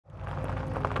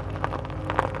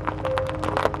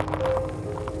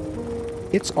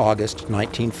It's August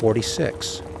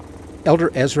 1946.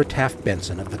 Elder Ezra Taft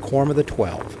Benson of the Quorum of the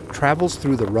Twelve travels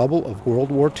through the rubble of World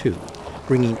War II,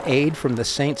 bringing aid from the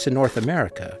saints in North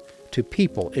America to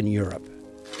people in Europe.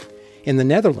 In the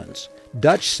Netherlands,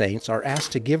 Dutch saints are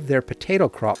asked to give their potato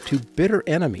crop to bitter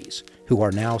enemies who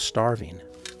are now starving.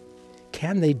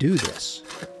 Can they do this?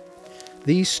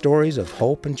 These stories of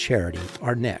hope and charity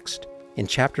are next in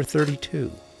Chapter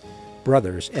 32,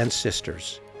 Brothers and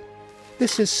Sisters.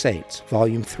 This is Saints,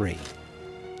 Volume 3,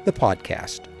 the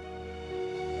podcast.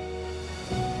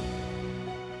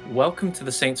 Welcome to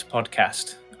the Saints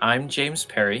Podcast. I'm James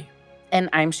Perry. And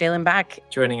I'm Shaylin Back.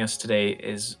 Joining us today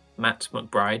is Matt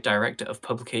McBride, Director of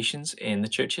Publications in the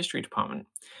Church History Department.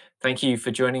 Thank you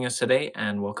for joining us today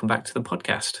and welcome back to the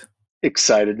podcast.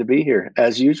 Excited to be here,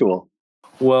 as usual.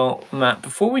 Well, Matt,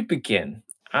 before we begin,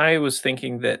 I was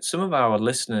thinking that some of our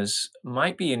listeners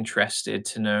might be interested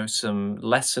to know some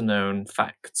lesser-known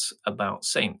facts about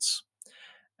saints.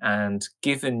 And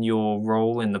given your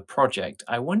role in the project,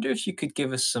 I wonder if you could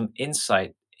give us some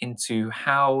insight into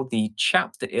how the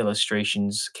chapter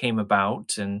illustrations came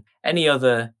about and any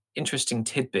other interesting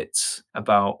tidbits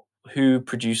about who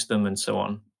produced them and so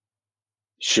on.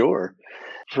 Sure.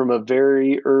 From a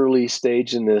very early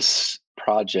stage in this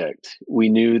project, we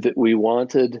knew that we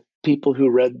wanted people who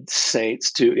read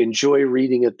Saints to enjoy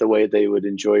reading it the way they would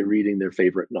enjoy reading their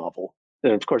favorite novel.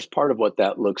 And of course, part of what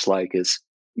that looks like is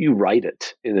you write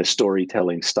it in a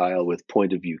storytelling style with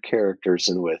point of view characters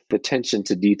and with attention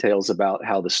to details about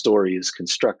how the story is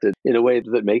constructed in a way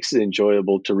that makes it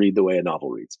enjoyable to read the way a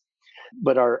novel reads.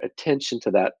 But our attention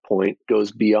to that point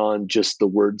goes beyond just the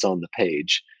words on the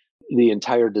page. The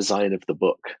entire design of the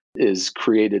book is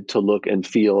created to look and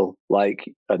feel like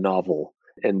a novel.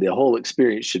 And the whole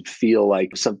experience should feel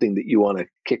like something that you want to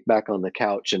kick back on the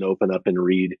couch and open up and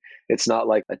read. It's not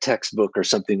like a textbook or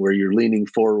something where you're leaning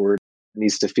forward. It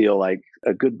needs to feel like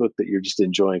a good book that you're just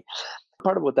enjoying.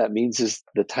 Part of what that means is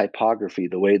the typography,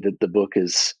 the way that the book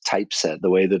is typeset,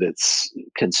 the way that it's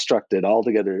constructed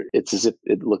altogether. It's as if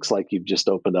it looks like you've just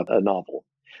opened up a novel.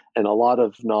 And a lot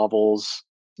of novels,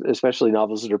 especially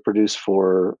novels that are produced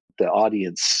for the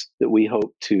audience that we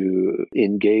hope to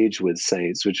engage with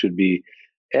Saints, which would be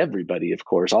everybody, of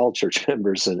course, all church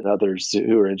members and others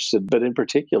who are interested, but in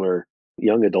particular,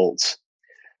 young adults.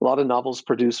 A lot of novels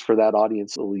produced for that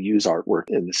audience will use artwork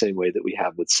in the same way that we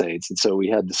have with Saints. And so we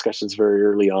had discussions very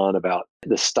early on about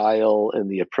the style and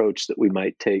the approach that we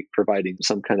might take, providing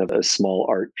some kind of a small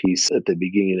art piece at the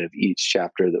beginning of each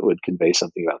chapter that would convey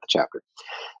something about the chapter.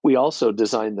 We also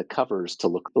designed the covers to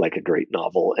look like a great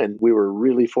novel. And we were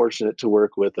really fortunate to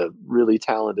work with a really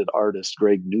talented artist,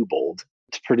 Greg Newbold,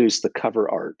 to produce the cover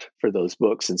art for those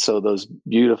books. And so those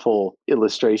beautiful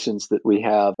illustrations that we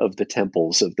have of the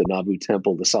temples, of the Nabu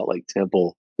Temple, the Salt Lake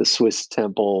Temple, the Swiss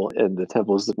Temple, and the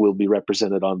temples that will be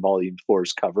represented on Volume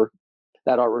 4's cover,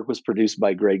 that artwork was produced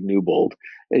by Greg Newbold.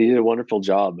 And he did a wonderful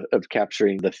job of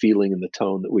capturing the feeling and the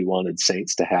tone that we wanted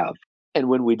Saints to have. And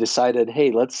when we decided,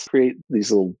 hey, let's create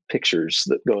these little pictures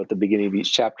that go at the beginning of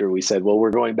each chapter, we said, well,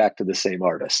 we're going back to the same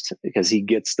artist because he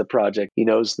gets the project. He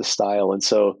knows the style. And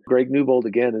so Greg Newbold,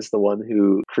 again, is the one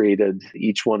who created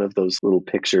each one of those little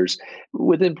pictures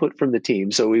with input from the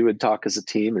team. So we would talk as a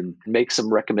team and make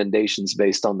some recommendations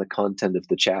based on the content of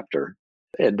the chapter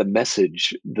and the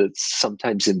message that's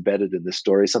sometimes embedded in the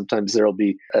story. Sometimes there'll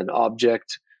be an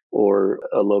object or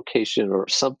a location or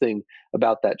something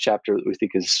about that chapter that we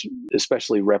think is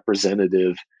especially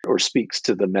representative or speaks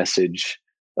to the message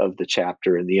of the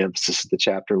chapter and the emphasis of the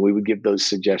chapter. And we would give those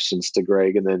suggestions to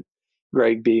Greg. And then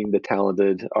Greg, being the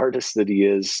talented artist that he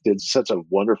is, did such a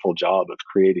wonderful job of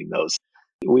creating those.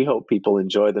 We hope people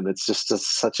enjoy them. It's just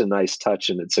such a nice touch,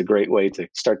 and it's a great way to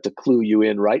start to clue you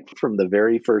in right from the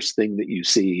very first thing that you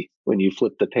see when you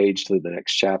flip the page to the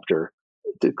next chapter,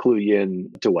 to clue you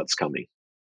in to what's coming.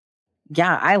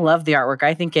 Yeah, I love the artwork.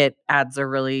 I think it adds a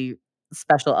really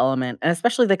special element, and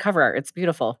especially the cover art. It's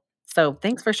beautiful. So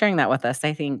thanks for sharing that with us.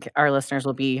 I think our listeners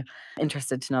will be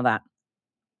interested to know that.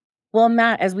 Well,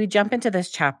 Matt, as we jump into this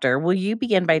chapter, will you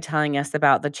begin by telling us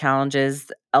about the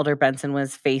challenges Elder Benson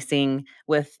was facing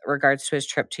with regards to his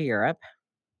trip to Europe?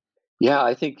 Yeah,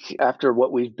 I think after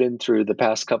what we've been through the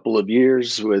past couple of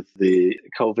years with the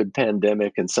COVID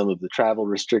pandemic and some of the travel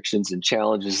restrictions and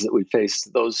challenges that we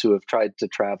faced, those who have tried to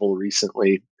travel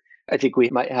recently, I think we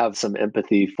might have some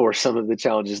empathy for some of the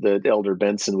challenges that Elder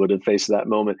Benson would have faced at that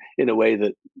moment in a way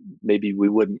that maybe we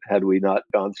wouldn't had we not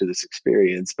gone through this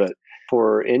experience. But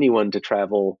for anyone to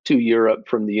travel to Europe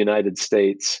from the United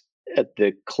States at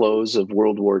the close of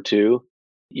World War II,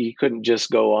 you couldn't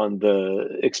just go on the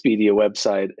Expedia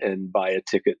website and buy a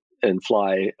ticket and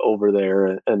fly over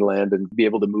there and land and be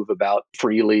able to move about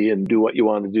freely and do what you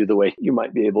want to do the way you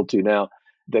might be able to now.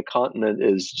 The continent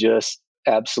is just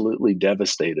absolutely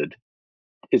devastated.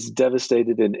 It's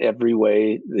devastated in every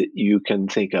way that you can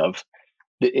think of.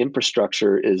 The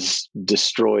infrastructure is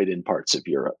destroyed in parts of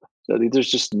Europe. So there's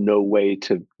just no way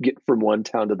to get from one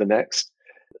town to the next.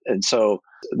 And so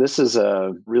this is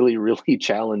a really, really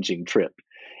challenging trip.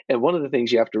 And one of the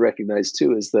things you have to recognize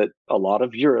too is that a lot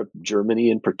of Europe, Germany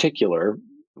in particular,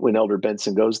 when Elder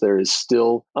Benson goes there, is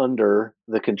still under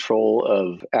the control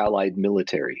of Allied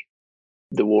military.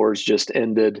 The wars just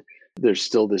ended. There's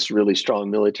still this really strong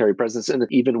military presence. And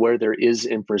even where there is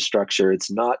infrastructure,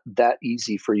 it's not that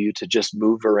easy for you to just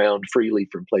move around freely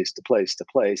from place to place to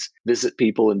place, visit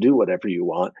people and do whatever you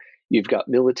want. You've got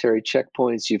military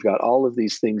checkpoints. You've got all of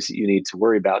these things that you need to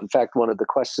worry about. In fact, one of the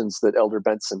questions that Elder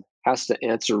Benson has to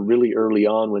answer really early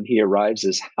on when he arrives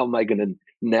is, how am I going to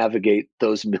navigate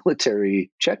those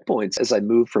military checkpoints as I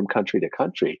move from country to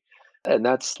country? And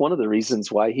that's one of the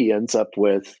reasons why he ends up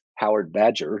with Howard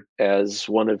Badger as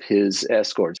one of his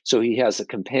escorts. So he has a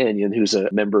companion who's a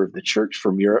member of the church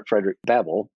from Europe, Frederick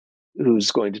Babel,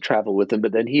 who's going to travel with him.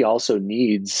 But then he also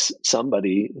needs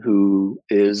somebody who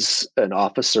is an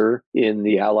officer in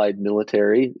the Allied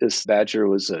military. This Badger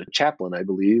was a chaplain, I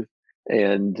believe,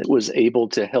 and was able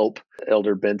to help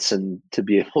Elder Benson to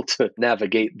be able to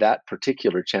navigate that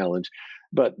particular challenge.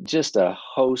 But just a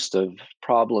host of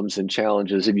problems and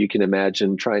challenges, if you can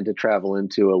imagine trying to travel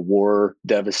into a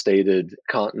war-devastated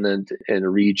continent and a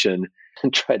region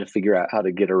and try to figure out how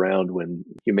to get around when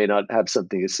you may not have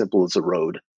something as simple as a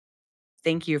road.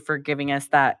 Thank you for giving us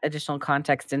that additional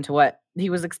context into what he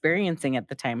was experiencing at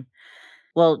the time.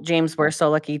 Well, James, we're so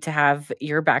lucky to have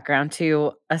your background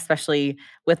too, especially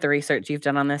with the research you've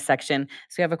done on this section.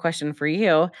 So we have a question for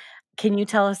you. Can you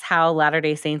tell us how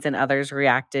Latter-day Saints and others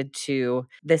reacted to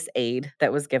this aid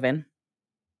that was given?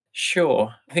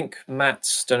 Sure. I think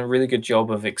Matt's done a really good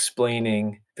job of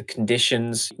explaining the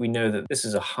conditions. We know that this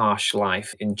is a harsh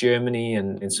life in Germany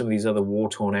and in some of these other war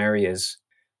torn areas.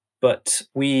 But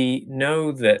we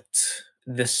know that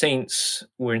the saints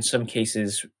were in some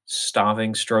cases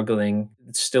starving, struggling,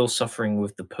 still suffering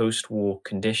with the post war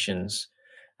conditions.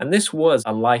 And this was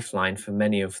a lifeline for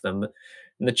many of them.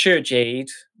 And the church aid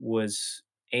was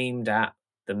aimed at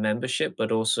the membership,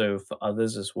 but also for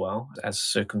others as well, as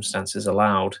circumstances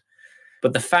allowed.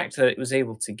 But the fact that it was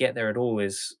able to get there at all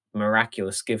is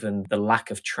miraculous given the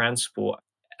lack of transport.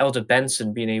 Elder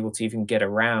Benson being able to even get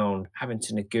around, having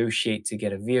to negotiate to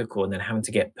get a vehicle and then having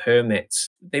to get permits,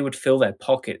 they would fill their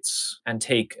pockets and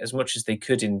take as much as they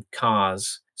could in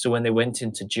cars. So when they went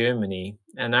into Germany,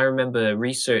 and I remember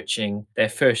researching their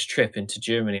first trip into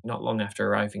Germany not long after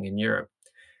arriving in Europe,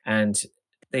 and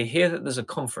they hear that there's a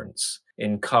conference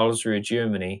in Karlsruhe,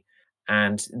 Germany,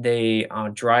 and they are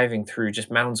driving through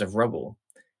just mounds of rubble.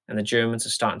 And the Germans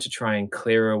are starting to try and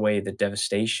clear away the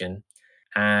devastation,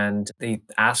 and they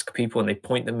ask people and they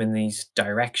point them in these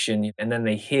direction, and then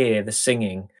they hear the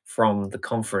singing from the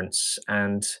conference,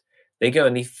 and they go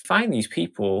and they find these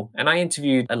people. And I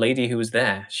interviewed a lady who was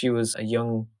there. She was a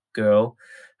young girl.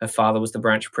 Her father was the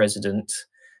branch president.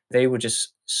 They were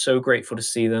just so grateful to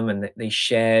see them, and they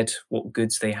shared what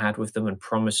goods they had with them and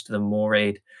promised them more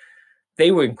aid.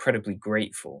 They were incredibly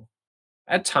grateful.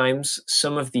 At times,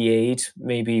 some of the aid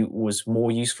maybe was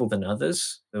more useful than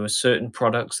others. There were certain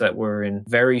products that were in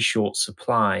very short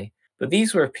supply, but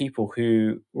these were people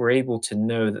who were able to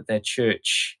know that their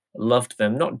church loved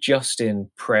them, not just in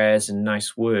prayers and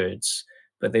nice words,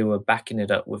 but they were backing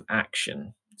it up with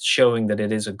action, showing that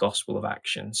it is a gospel of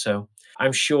action. So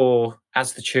I'm sure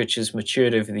as the church has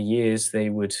matured over the years, they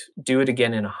would do it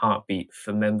again in a heartbeat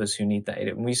for members who need that aid.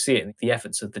 And we see it in the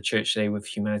efforts of the church today with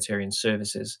humanitarian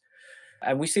services.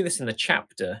 And we see this in the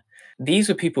chapter. These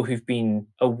are people who've been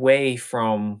away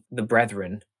from the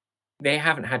brethren. They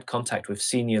haven't had contact with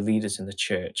senior leaders in the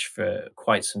church for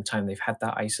quite some time. They've had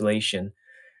that isolation,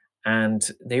 and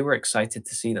they were excited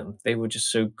to see them. They were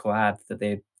just so glad that they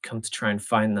had come to try and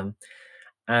find them.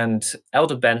 And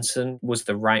Elder Benson was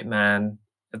the right man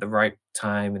at the right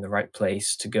time in the right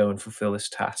place to go and fulfill this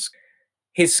task.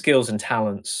 His skills and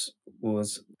talents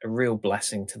was a real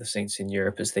blessing to the saints in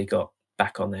Europe as they got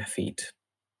back on their feet.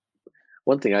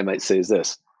 One thing I might say is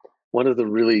this. One of the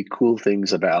really cool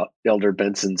things about Elder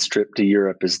Benson's trip to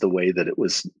Europe is the way that it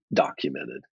was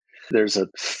documented. There's a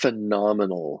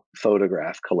phenomenal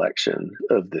photograph collection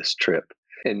of this trip.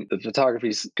 And the photography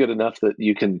is good enough that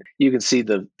you can see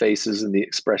the faces and the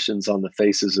expressions on the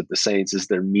faces of the saints as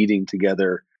they're meeting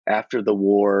together after the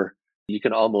war. You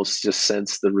can almost just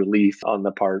sense the relief on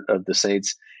the part of the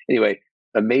saints. Anyway,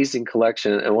 amazing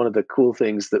collection. And one of the cool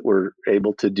things that we're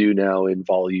able to do now in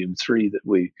volume 3 that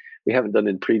we haven't done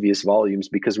in previous volumes,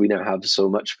 because we now have so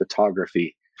much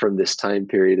photography from this time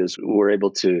period, is we're able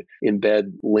to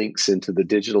embed links into the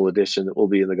digital edition that will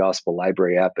be in the Gospel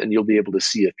Library app. And you'll be able to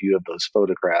see a few of those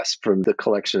photographs from the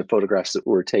collection of photographs that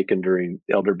were taken during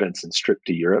Elder Benson's trip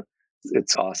to Europe.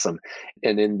 It's awesome.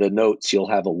 And in the notes, you'll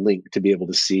have a link to be able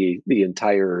to see the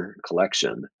entire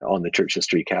collection on the Church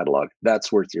History Catalog.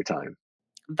 That's worth your time.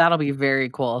 That'll be very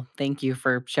cool. Thank you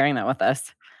for sharing that with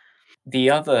us.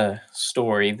 The other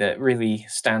story that really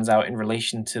stands out in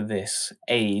relation to this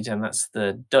aid, and that's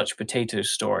the Dutch potato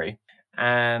story.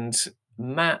 And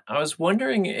Matt, I was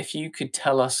wondering if you could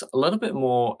tell us a little bit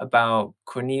more about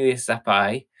Cornelius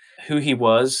Zappai, who he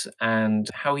was, and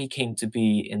how he came to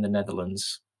be in the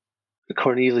Netherlands.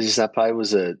 Cornelius Zappai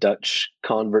was a Dutch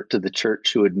convert to the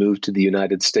church who had moved to the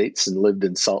United States and lived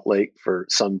in Salt Lake for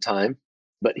some time.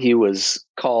 But he was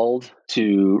called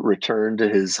to return to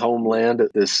his homeland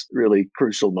at this really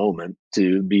crucial moment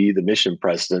to be the mission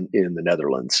president in the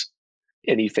Netherlands.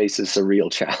 And he faces a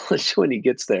real challenge when he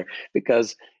gets there,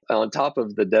 because on top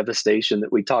of the devastation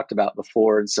that we talked about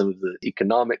before and some of the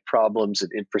economic problems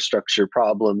and infrastructure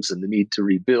problems and the need to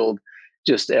rebuild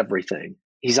just everything,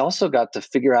 he's also got to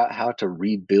figure out how to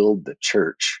rebuild the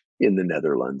church in the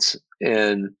Netherlands.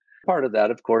 And part of that,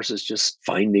 of course, is just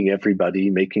finding everybody,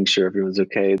 making sure everyone's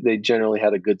okay. They generally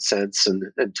had a good sense and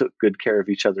took good care of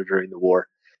each other during the war.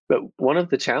 But one of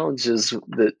the challenges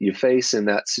that you face in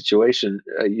that situation,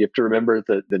 you have to remember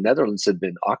that the Netherlands had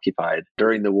been occupied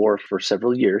during the war for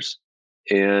several years.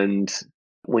 And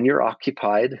when you're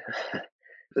occupied,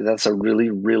 that's a really,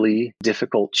 really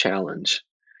difficult challenge.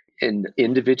 And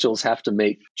individuals have to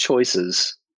make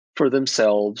choices for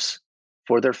themselves,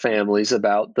 for their families,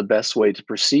 about the best way to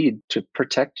proceed to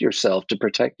protect yourself, to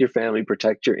protect your family,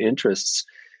 protect your interests.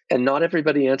 And not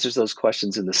everybody answers those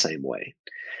questions in the same way.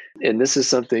 And this is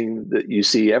something that you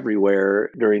see everywhere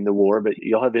during the war, but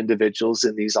you'll have individuals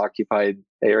in these occupied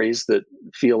areas that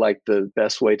feel like the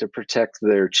best way to protect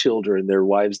their children, their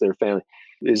wives, their family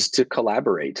is to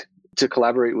collaborate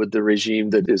with the regime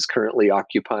that is currently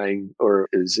occupying or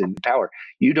is in power.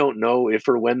 You don't know if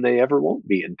or when they ever won't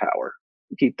be in power.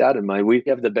 Keep that in mind. We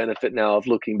have the benefit now of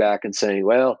looking back and saying,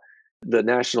 well, the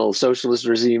National Socialist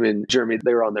regime in Germany,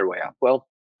 they were on their way out. Well,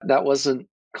 that wasn't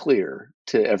clear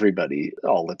to everybody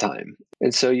all the time.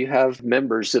 And so you have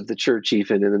members of the church,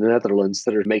 even in the Netherlands,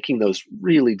 that are making those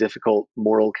really difficult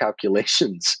moral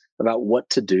calculations about what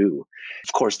to do.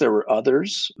 Of course, there were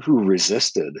others who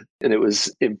resisted, and it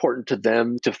was important to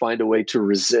them to find a way to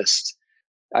resist.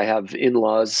 I have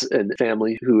in-laws and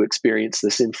family who experienced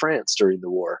this in France during the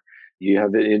war. You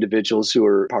have individuals who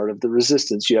are part of the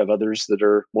resistance. You have others that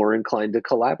are more inclined to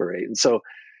collaborate. And so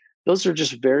those are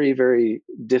just very, very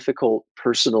difficult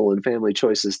personal and family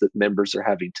choices that members are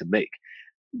having to make.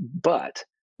 But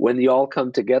when you all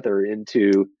come together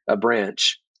into a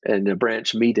branch and a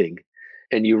branch meeting,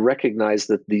 and you recognize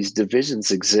that these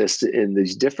divisions exist and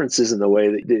these differences in the way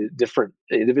that the different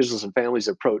individuals and families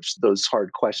approach those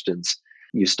hard questions,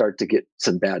 you start to get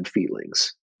some bad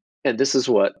feelings. And this is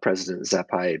what President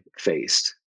Zappai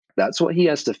faced. That's what he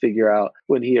has to figure out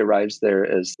when he arrives there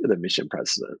as the mission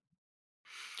president.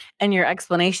 And your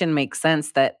explanation makes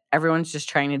sense that everyone's just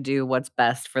trying to do what's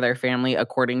best for their family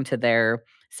according to their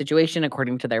situation,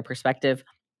 according to their perspective.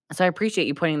 So I appreciate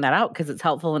you pointing that out because it's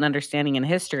helpful in understanding in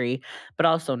history, but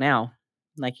also now,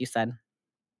 like you said.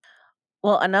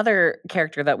 Well, another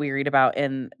character that we read about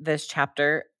in this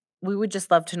chapter, we would just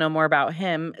love to know more about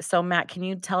him. So, Matt, can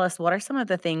you tell us what are some of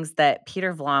the things that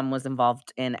Peter Vlam was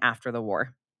involved in after the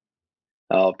war?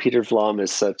 Peter Vlam is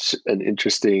such an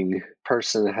interesting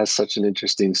person, has such an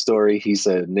interesting story. He's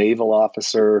a naval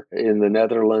officer in the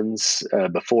Netherlands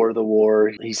before the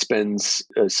war. He spends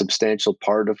a substantial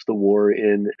part of the war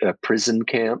in a prison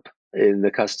camp in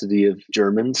the custody of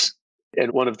Germans.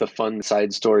 And one of the fun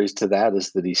side stories to that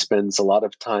is that he spends a lot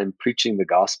of time preaching the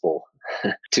gospel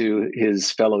to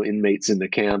his fellow inmates in the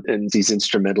camp, and he's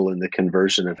instrumental in the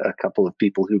conversion of a couple of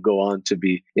people who go on to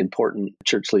be important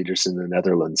church leaders in the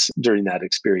Netherlands during that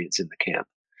experience in the camp.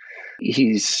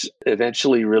 He's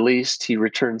eventually released. He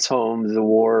returns home. The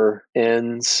war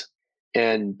ends.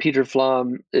 And Peter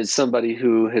Vlam is somebody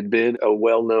who had been a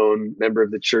well-known member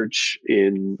of the church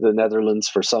in the Netherlands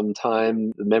for some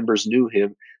time. The members knew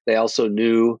him. They also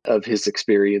knew of his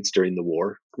experience during the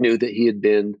war, knew that he had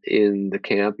been in the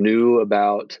camp, knew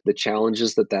about the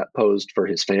challenges that posed for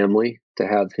his family to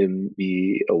have him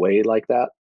be away like that.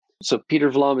 So Peter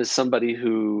Vlam is somebody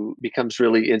who becomes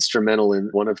really instrumental in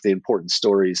one of the important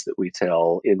stories that we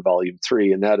tell in Volume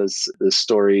 3, and that is the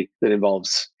story that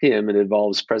involves him and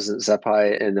involves President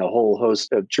Zappai and a whole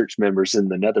host of church members in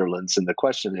the Netherlands. And the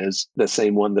question is the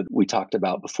same one that we talked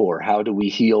about before. How do we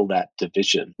heal that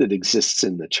division that exists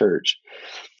in the church?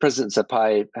 President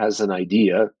Zappai has an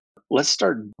idea. Let's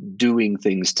start doing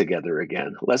things together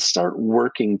again. Let's start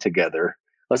working together.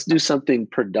 Let's do something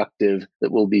productive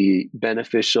that will be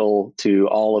beneficial to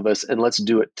all of us, and let's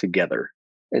do it together.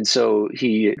 And so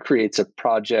he creates a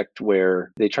project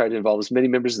where they try to involve as many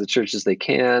members of the church as they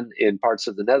can in parts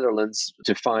of the Netherlands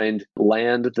to find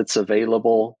land that's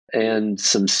available and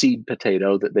some seed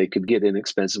potato that they could get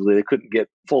inexpensively. They couldn't get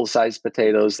full-size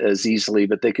potatoes as easily,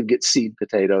 but they could get seed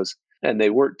potatoes. And they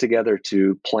worked together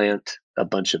to plant a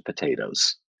bunch of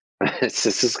potatoes. This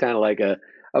is kind of like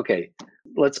okay,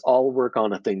 let's all work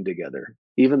on a thing together.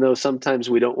 Even though sometimes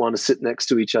we don't want to sit next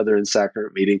to each other in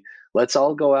sacrament meeting, let's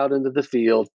all go out into the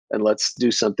field and let's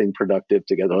do something productive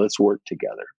together. Let's work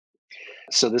together.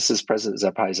 So this is President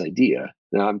Zappai's idea.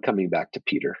 Now I'm coming back to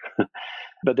Peter.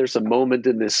 But there's a moment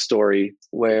in this story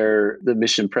where the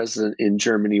mission president in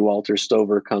Germany, Walter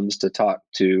Stover, comes to talk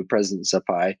to President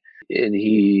Zappai, and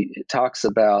he talks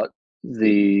about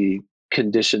the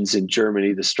conditions in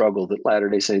Germany, the struggle that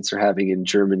Latter-day Saints are having in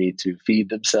Germany to feed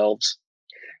themselves.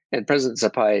 And President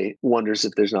Zappai wonders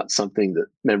if there's not something that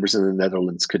members in the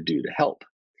Netherlands could do to help.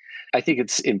 I think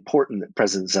it's important that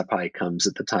President Zappai comes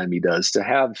at the time he does, to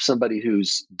have somebody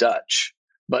who's Dutch,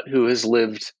 but who has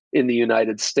lived in the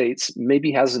United States,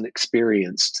 maybe hasn't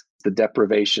experienced the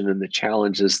deprivation and the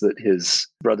challenges that his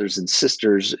brothers and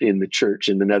sisters in the church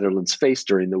in the Netherlands faced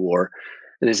during the war,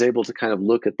 and is able to kind of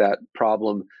look at that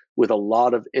problem with a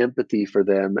lot of empathy for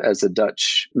them as a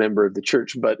Dutch member of the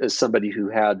church, but as somebody who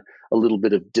had a little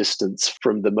bit of distance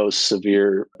from the most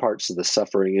severe parts of the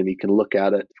suffering. And he can look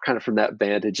at it kind of from that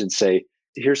vantage and say,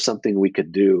 here's something we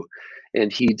could do.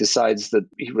 And he decides that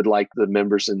he would like the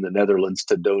members in the Netherlands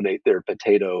to donate their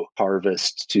potato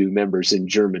harvest to members in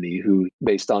Germany who,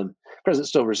 based on President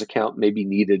Stover's account, may be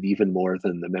needed even more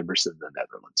than the members in the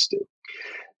Netherlands do.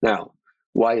 Now,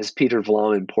 why is Peter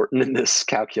Vlam important in this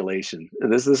calculation?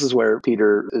 And this is where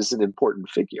Peter is an important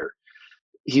figure.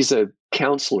 He's a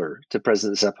counselor to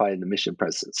President Zappai in the mission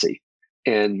presidency.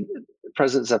 And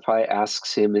President Zappai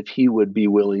asks him if he would be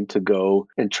willing to go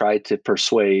and try to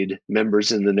persuade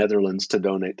members in the Netherlands to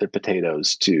donate their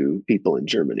potatoes to people in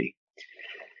Germany.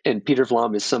 And Peter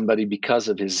Vlam is somebody, because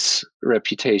of his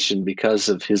reputation, because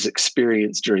of his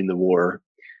experience during the war,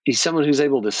 he's someone who's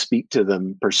able to speak to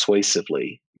them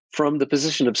persuasively from the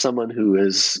position of someone who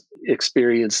has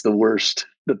experienced the worst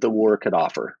that the war could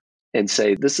offer, and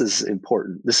say, this is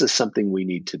important. This is something we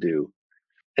need to do.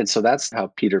 And so that's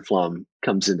how Peter Vlam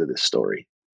comes into this story.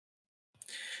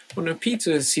 Well, no,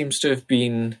 Peter seems to have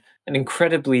been an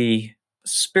incredibly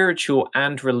spiritual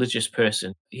and religious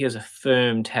person. He has a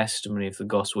firm testimony of the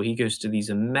gospel. He goes to these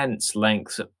immense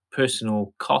lengths at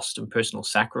personal cost and personal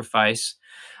sacrifice.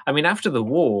 I mean, after the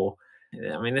war,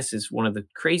 this is one of the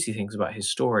crazy things about his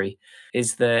story,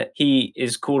 is that he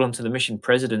is called onto the mission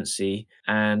presidency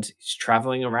and he's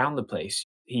traveling around the place.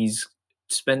 He's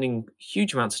spending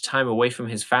huge amounts of time away from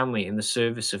his family in the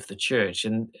service of the church.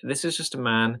 And this is just a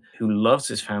man who loves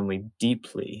his family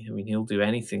deeply. I mean, he'll do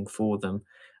anything for them.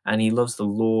 And he loves the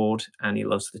Lord and he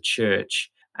loves the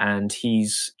church. And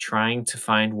he's trying to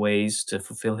find ways to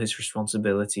fulfill his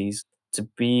responsibilities, to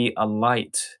be a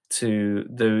light to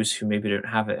those who maybe don't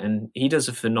have it. And he does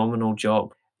a phenomenal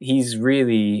job. He's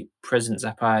really President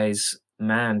Zappai's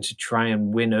man to try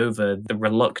and win over the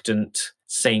reluctant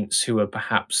saints who are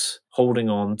perhaps holding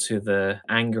on to the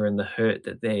anger and the hurt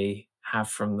that they have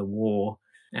from the war.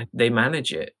 And they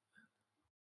manage it.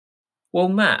 Well,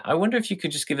 Matt, I wonder if you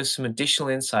could just give us some additional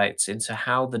insights into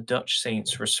how the Dutch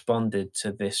saints responded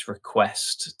to this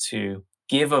request to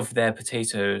give of their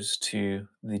potatoes to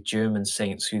the German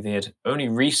saints who they had only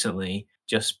recently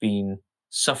just been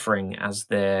suffering as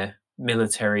their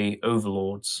military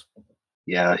overlords.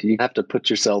 Yeah, you have to put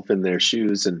yourself in their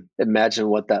shoes and imagine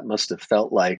what that must have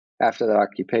felt like. After that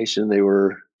occupation, they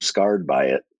were scarred by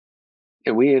it.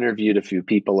 And we interviewed a few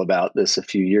people about this a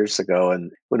few years ago.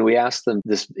 And when we asked them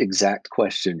this exact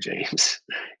question, James,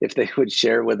 if they would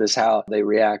share with us how they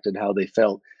reacted, how they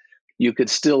felt, you could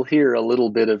still hear a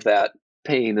little bit of that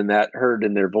pain and that hurt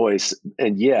in their voice.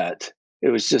 And yet it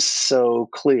was just so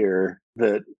clear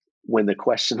that when the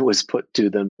question was put to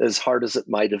them, as hard as it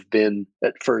might have been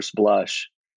at first blush,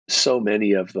 so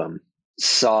many of them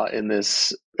saw in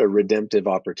this a redemptive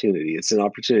opportunity. It's an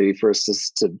opportunity for us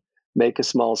to make a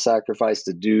small sacrifice,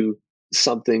 to do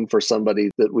something for somebody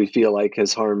that we feel like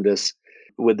has harmed us.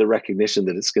 with the recognition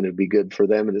that it's going to be good for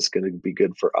them and it's going to be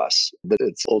good for us, that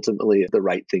it's ultimately the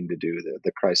right thing to do,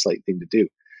 the Christ-like thing to do.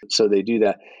 So they do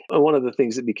that. And one of the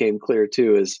things that became clear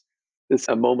too is it's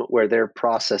a moment where they're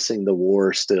processing the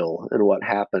war still and what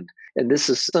happened. And this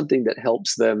is something that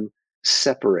helps them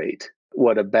separate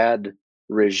what a bad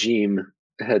regime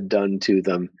had done to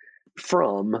them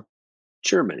from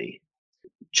Germany,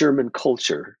 German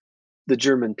culture, the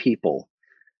German people,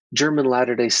 German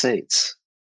Latter-day Saints,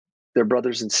 their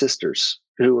brothers and sisters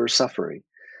who are suffering.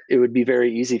 It would be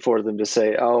very easy for them to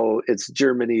say, oh, it's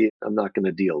Germany. I'm not going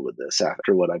to deal with this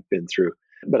after what I've been through.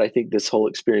 But I think this whole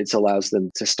experience allows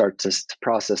them to start to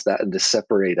process that and to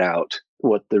separate out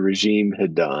what the regime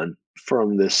had done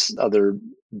from this other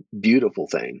beautiful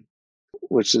thing,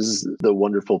 which is the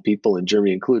wonderful people in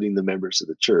Germany, including the members of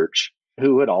the church,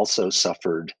 who had also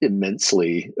suffered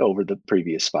immensely over the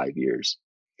previous 5 years.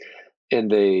 And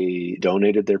they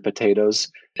donated their potatoes.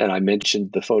 And I mentioned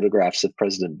the photographs of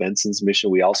President Benson's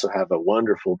mission. We also have a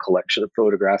wonderful collection of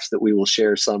photographs that we will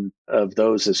share some of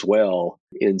those as well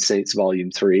in Saints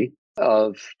Volume 3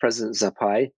 of President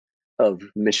Zappai, of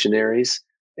missionaries,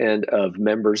 and of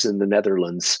members in the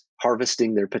Netherlands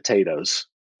harvesting their potatoes.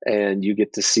 And you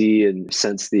get to see and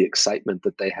sense the excitement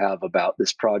that they have about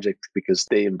this project because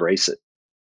they embrace it.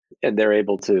 And they're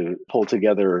able to pull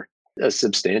together a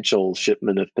substantial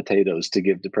shipment of potatoes to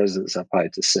give to President Zappai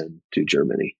to send to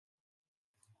Germany.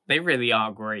 They really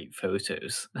are great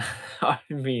photos. I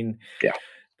mean, Yeah.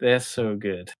 they're so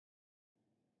good.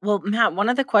 Well, Matt, one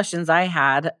of the questions I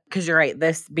had, because you're right,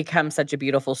 this becomes such a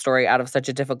beautiful story out of such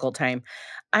a difficult time.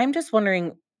 I'm just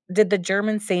wondering, did the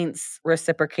German saints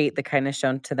reciprocate the kindness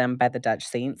shown to them by the Dutch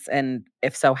saints? And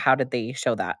if so, how did they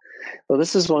show that? Well,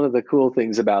 this is one of the cool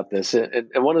things about this. And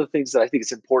one of the things that I think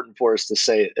is important for us to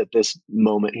say at this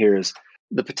moment here is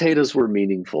the potatoes were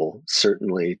meaningful,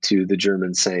 certainly, to the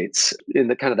German saints in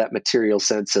the kind of that material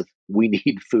sense of we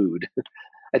need food.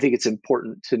 I think it's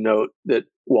important to note that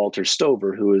Walter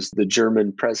Stover, who is the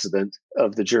German president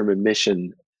of the German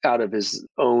mission, out of his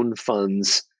own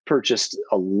funds, purchased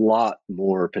a lot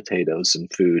more potatoes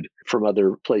and food from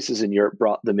other places in Europe,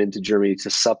 brought them into Germany to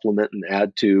supplement and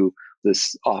add to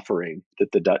this offering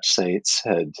that the Dutch saints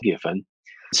had given.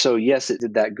 So, yes, it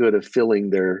did that good of filling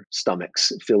their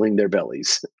stomachs, filling their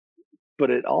bellies. But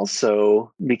it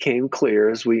also became clear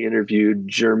as we interviewed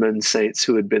German saints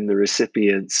who had been the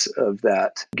recipients of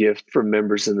that gift from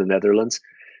members in the Netherlands,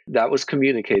 that was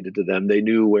communicated to them. They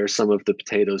knew where some of the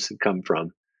potatoes had come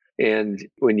from. And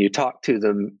when you talk to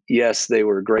them, yes, they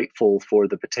were grateful for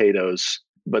the potatoes.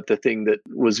 But the thing that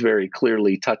was very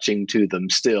clearly touching to them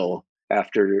still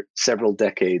after several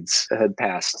decades had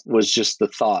passed was just the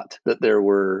thought that there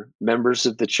were members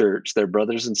of the church, their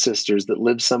brothers and sisters that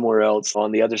lived somewhere else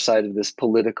on the other side of this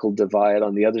political divide,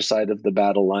 on the other side of the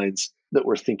battle lines, that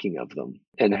were thinking of them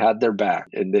and had their back.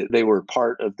 And that they were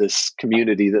part of this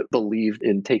community that believed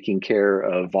in taking care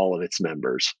of all of its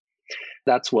members.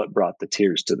 That's what brought the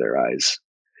tears to their eyes.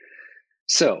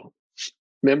 So,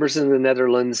 members in the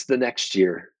Netherlands the next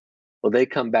year, well, they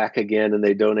come back again and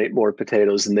they donate more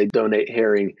potatoes and they donate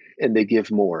herring and they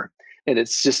give more. And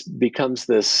it's just becomes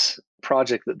this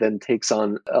project that then takes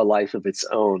on a life of its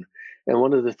own. And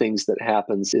one of the things that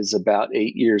happens is about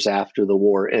 8 years after the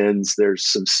war ends, there's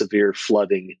some severe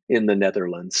flooding in the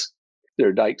Netherlands. There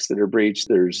are dikes that are breached,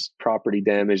 there's property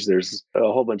damage, there's a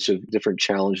whole bunch of different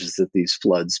challenges that these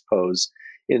floods pose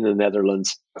in the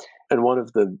Netherlands. And one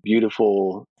of the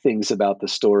beautiful things about the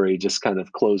story, just kind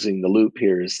of closing the loop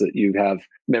here, is that you have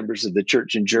members of the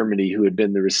church in Germany who had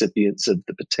been the recipients of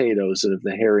the potatoes and of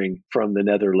the herring from the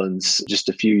Netherlands just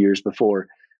a few years before,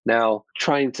 now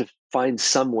trying to find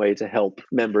some way to help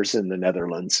members in the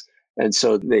Netherlands. And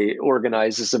so they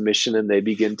organize as a mission and they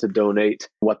begin to donate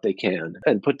what they can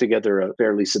and put together a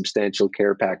fairly substantial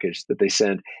care package that they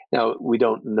send. Now, we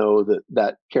don't know that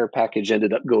that care package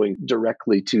ended up going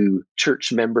directly to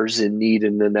church members in need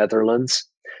in the Netherlands.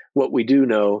 What we do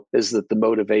know is that the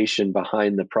motivation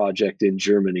behind the project in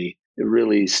Germany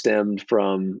really stemmed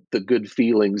from the good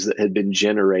feelings that had been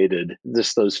generated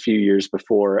just those few years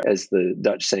before as the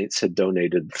Dutch saints had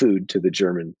donated food to the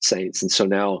German saints. And so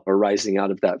now, arising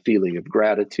out of that feeling of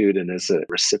gratitude and as a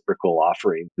reciprocal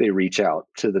offering, they reach out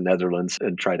to the Netherlands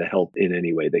and try to help in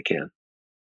any way they can.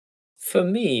 For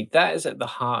me, that is at the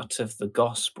heart of the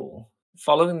gospel.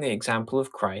 Following the example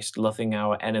of Christ, loving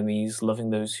our enemies,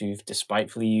 loving those who've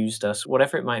despitefully used us,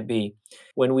 whatever it might be,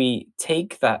 when we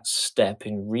take that step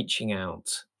in reaching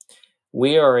out,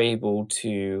 we are able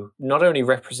to not only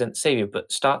represent Savior,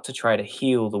 but start to try to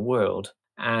heal the world.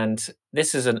 And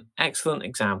this is an excellent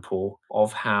example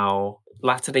of how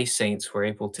Latter day Saints were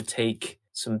able to take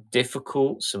some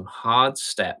difficult, some hard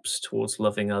steps towards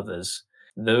loving others,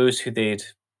 those who they'd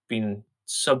been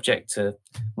subject to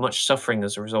much suffering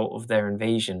as a result of their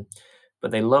invasion,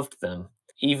 but they loved them,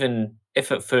 even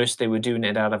if at first they were doing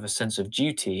it out of a sense of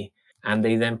duty, and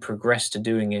they then progress to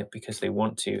doing it because they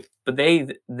want to. But they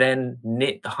then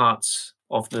knit the hearts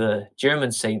of the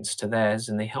German saints to theirs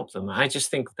and they help them. I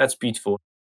just think that's beautiful.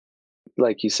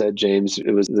 Like you said, James,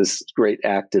 it was this great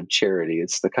act of charity.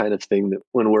 It's the kind of thing that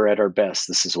when we're at our best,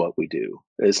 this is what we do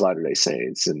as Latter-day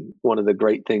Saints. And one of the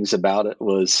great things about it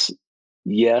was,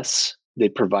 yes, they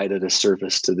provided a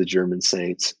service to the German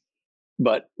saints,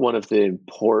 but one of the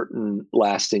important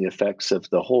lasting effects of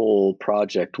the whole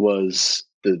project was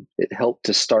it helped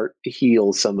to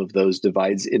heal some of those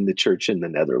divides in the church in the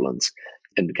Netherlands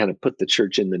and kind of put the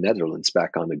church in the Netherlands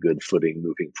back on a good footing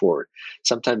moving forward.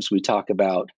 Sometimes we talk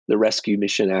about the rescue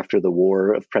mission after the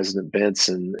war of President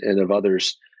Benson and of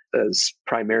others as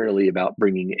primarily about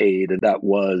bringing aid, and that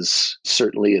was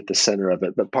certainly at the center of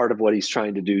it. But part of what he's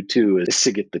trying to do too is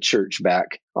to get the church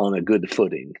back on a good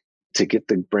footing, to get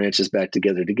the branches back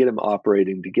together, to get them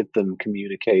operating, to get them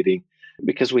communicating,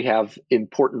 because we have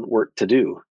important work to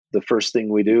do. The first thing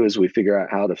we do is we figure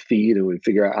out how to feed, and we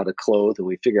figure out how to clothe, and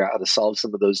we figure out how to solve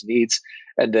some of those needs.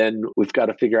 And then we've got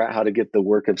to figure out how to get the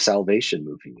work of salvation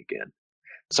moving again.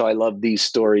 So I love these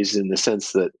stories in the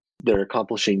sense that they're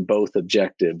accomplishing both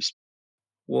objectives.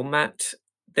 Well, Matt,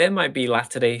 there might be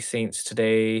Latter-day Saints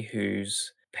today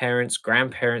whose parents,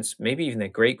 grandparents, maybe even their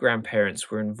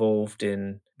great-grandparents were involved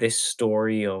in this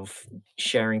story of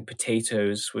sharing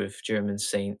potatoes with German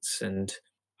saints. And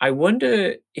I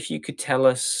wonder if you could tell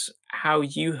us how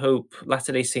you hope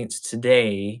Latter-day Saints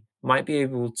today might be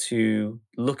able to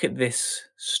look at this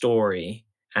story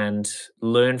and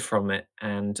learn from it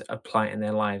and apply it in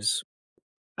their lives.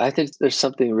 I think there's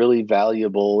something really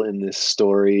valuable in this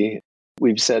story.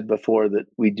 We've said before that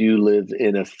we do live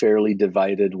in a fairly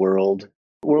divided world.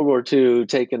 World War II,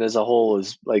 taken as a whole,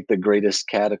 is like the greatest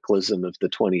cataclysm of the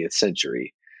 20th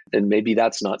century. And maybe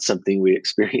that's not something we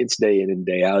experience day in and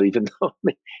day out, even though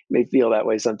it may feel that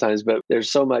way sometimes. But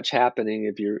there's so much happening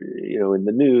if you're, in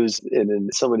the news and in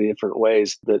so many different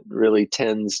ways that really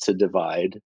tends to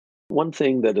divide. One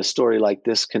thing that a story like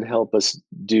this can help us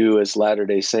do as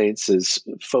Latter-day Saints is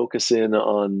focus in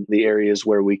on the areas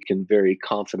where we can very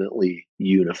confidently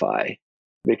unify.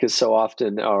 Because so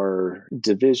often our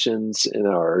divisions and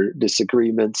our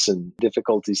disagreements and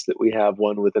difficulties that we have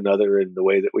one with another in the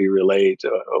way that we relate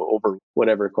over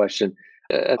whatever question,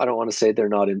 I don't want to say they're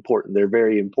not important. They're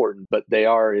very important, but they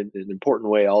are in an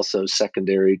important way also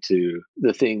secondary to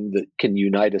the thing that can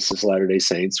unite us as Latter-day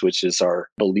Saints, which is our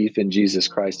belief in Jesus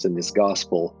Christ and his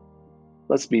gospel.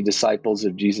 Let's be disciples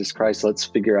of Jesus Christ. Let's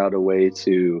figure out a way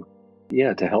to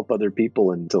help other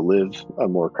people and to live a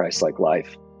more Christ-like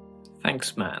life.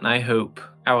 Thanks, Matt. And I hope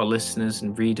our listeners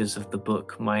and readers of the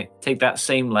book might take that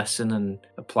same lesson and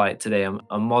apply it today.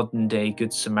 A modern day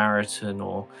Good Samaritan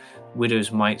or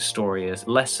Widow's Mite story, a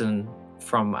lesson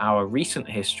from our recent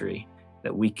history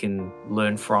that we can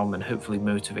learn from and hopefully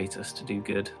motivate us to do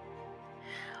good.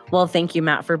 Well, thank you,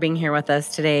 Matt, for being here with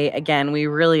us today. Again, we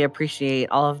really appreciate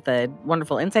all of the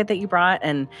wonderful insight that you brought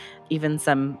and even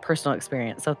some personal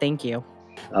experience. So thank you.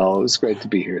 Oh, it was great to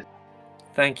be here.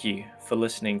 Thank you for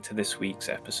listening to this week's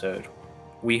episode.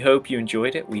 We hope you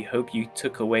enjoyed it. We hope you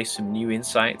took away some new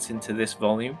insights into this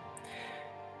volume.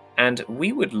 And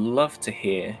we would love to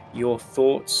hear your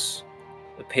thoughts,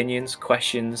 opinions,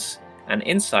 questions, and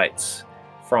insights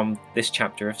from this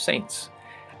chapter of Saints.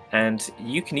 And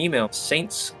you can email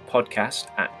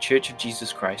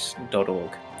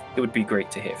saintspodcast@churchofjesuschrist.org. It would be great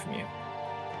to hear from you.